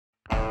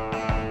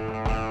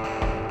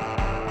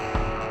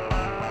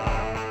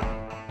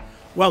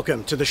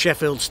Welcome to the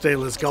Sheffield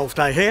Steelers Golf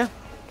Day here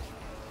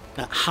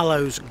at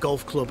Hallowes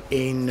Golf Club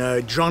in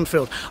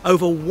Dronfield.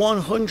 Over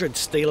 100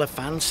 Steeler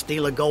fans,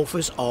 Steeler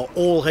golfers are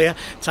all here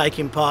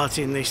taking part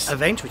in this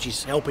event, which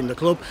is helping the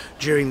club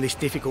during this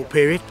difficult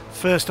period.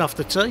 First off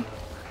the tee,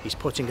 he's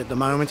putting at the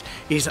moment,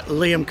 is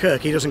Liam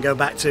Kirk. He doesn't go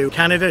back to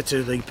Canada,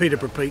 to the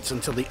Peterborough Peats,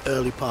 until the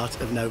early part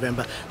of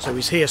November. So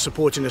he's here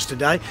supporting us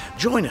today.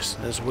 Join us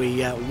as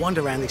we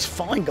wander around this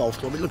fine golf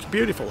club. It looks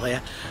beautiful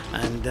here.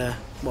 And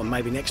well,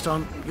 maybe next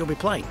time you'll be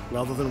playing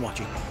rather than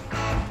watching.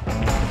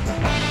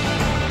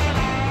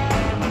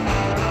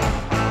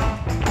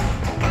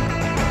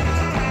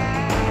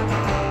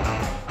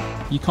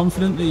 You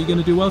confident that you're going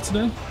to do well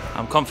today?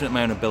 I'm confident in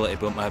my own ability,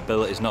 but my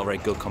ability is not very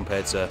good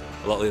compared to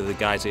a lot of the other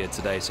guys here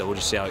today, so we'll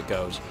just see how it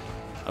goes.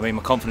 I mean,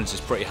 my confidence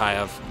is pretty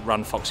high. I've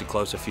run Foxy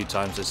close a few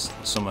times this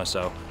summer,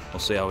 so we'll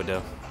see how we do.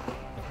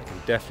 I can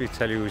definitely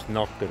tell you who's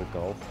not good at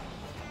golf.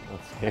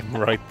 That's him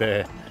right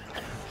there.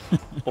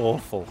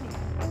 Awful.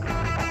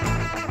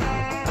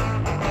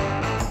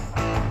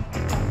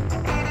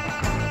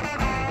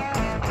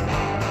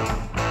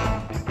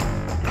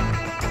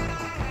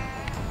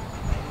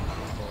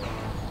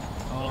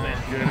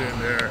 Get in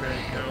there. There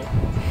you go.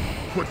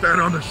 Put that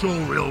on the show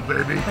reel,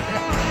 baby.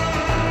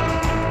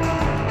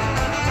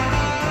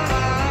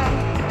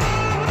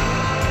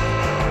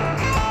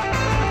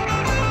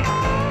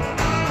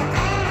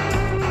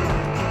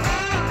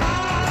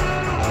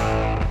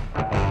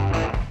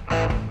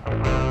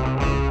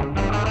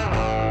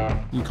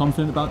 You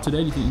confident about today?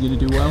 Do you think you're going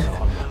to do well?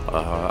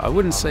 I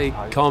wouldn't say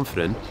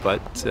confident,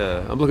 but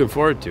I'm looking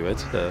forward to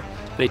it.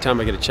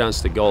 Anytime I get a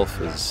chance to golf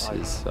is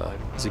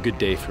a good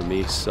day for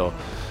me, so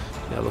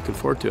yeah, looking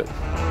forward to it.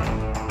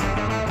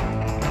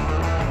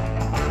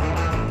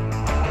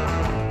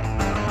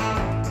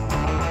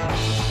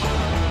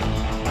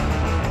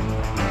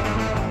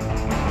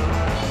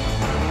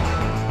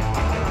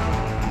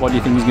 What do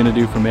you think he's going to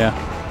do from here?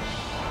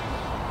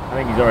 I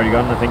think he's already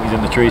gone. I think he's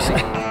in the trees.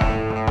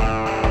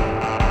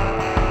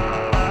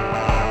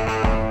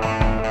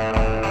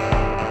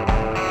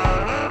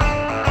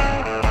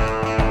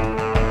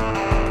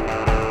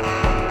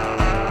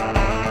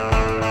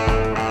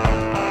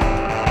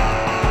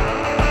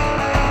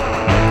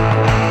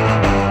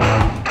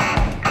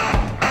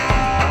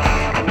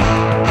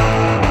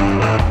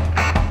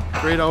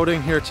 Great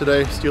outing here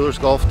today, Steelers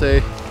Golf Day.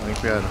 I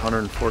think we had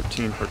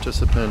 114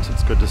 participants.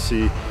 It's good to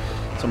see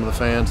some of the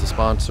fans, the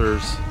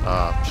sponsors.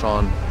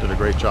 Sean did a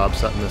great job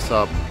setting this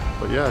up.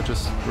 But yeah,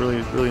 just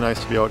really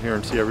nice to be out here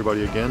and see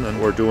everybody again.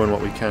 And we're doing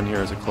what we can here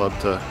as a club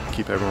to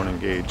keep everyone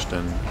engaged,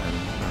 and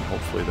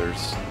hopefully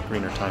there's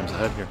greener times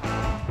ahead here.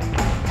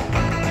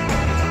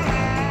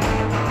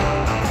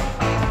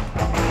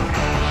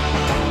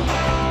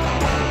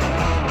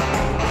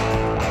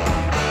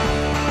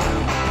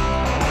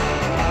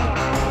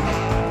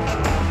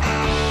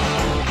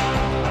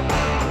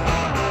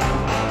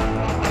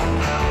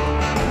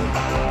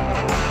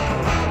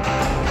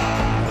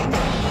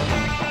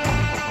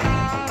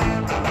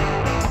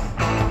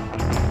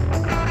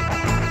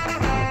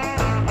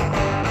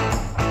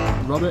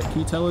 Robert, can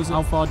you tell us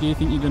how far do you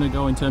think you're going to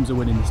go in terms of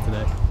winning this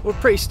today? We're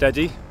pretty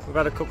steady. We've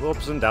had a couple of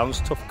ups and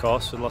downs, tough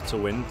course with lots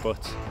of wind,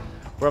 but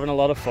we're having a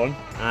lot of fun,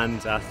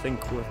 and I think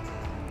we'll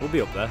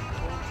be up there.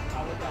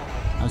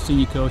 I've seen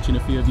you coaching a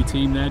few of your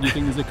team there. Do you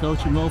think there's a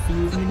coaching role for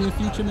you in the near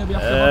future, maybe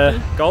after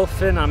hockey?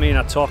 Golfing, I mean,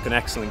 I talk an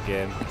excellent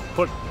game.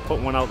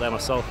 Putting one out there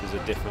myself is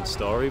a different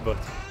story, but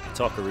I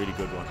talk a really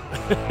good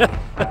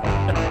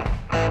one.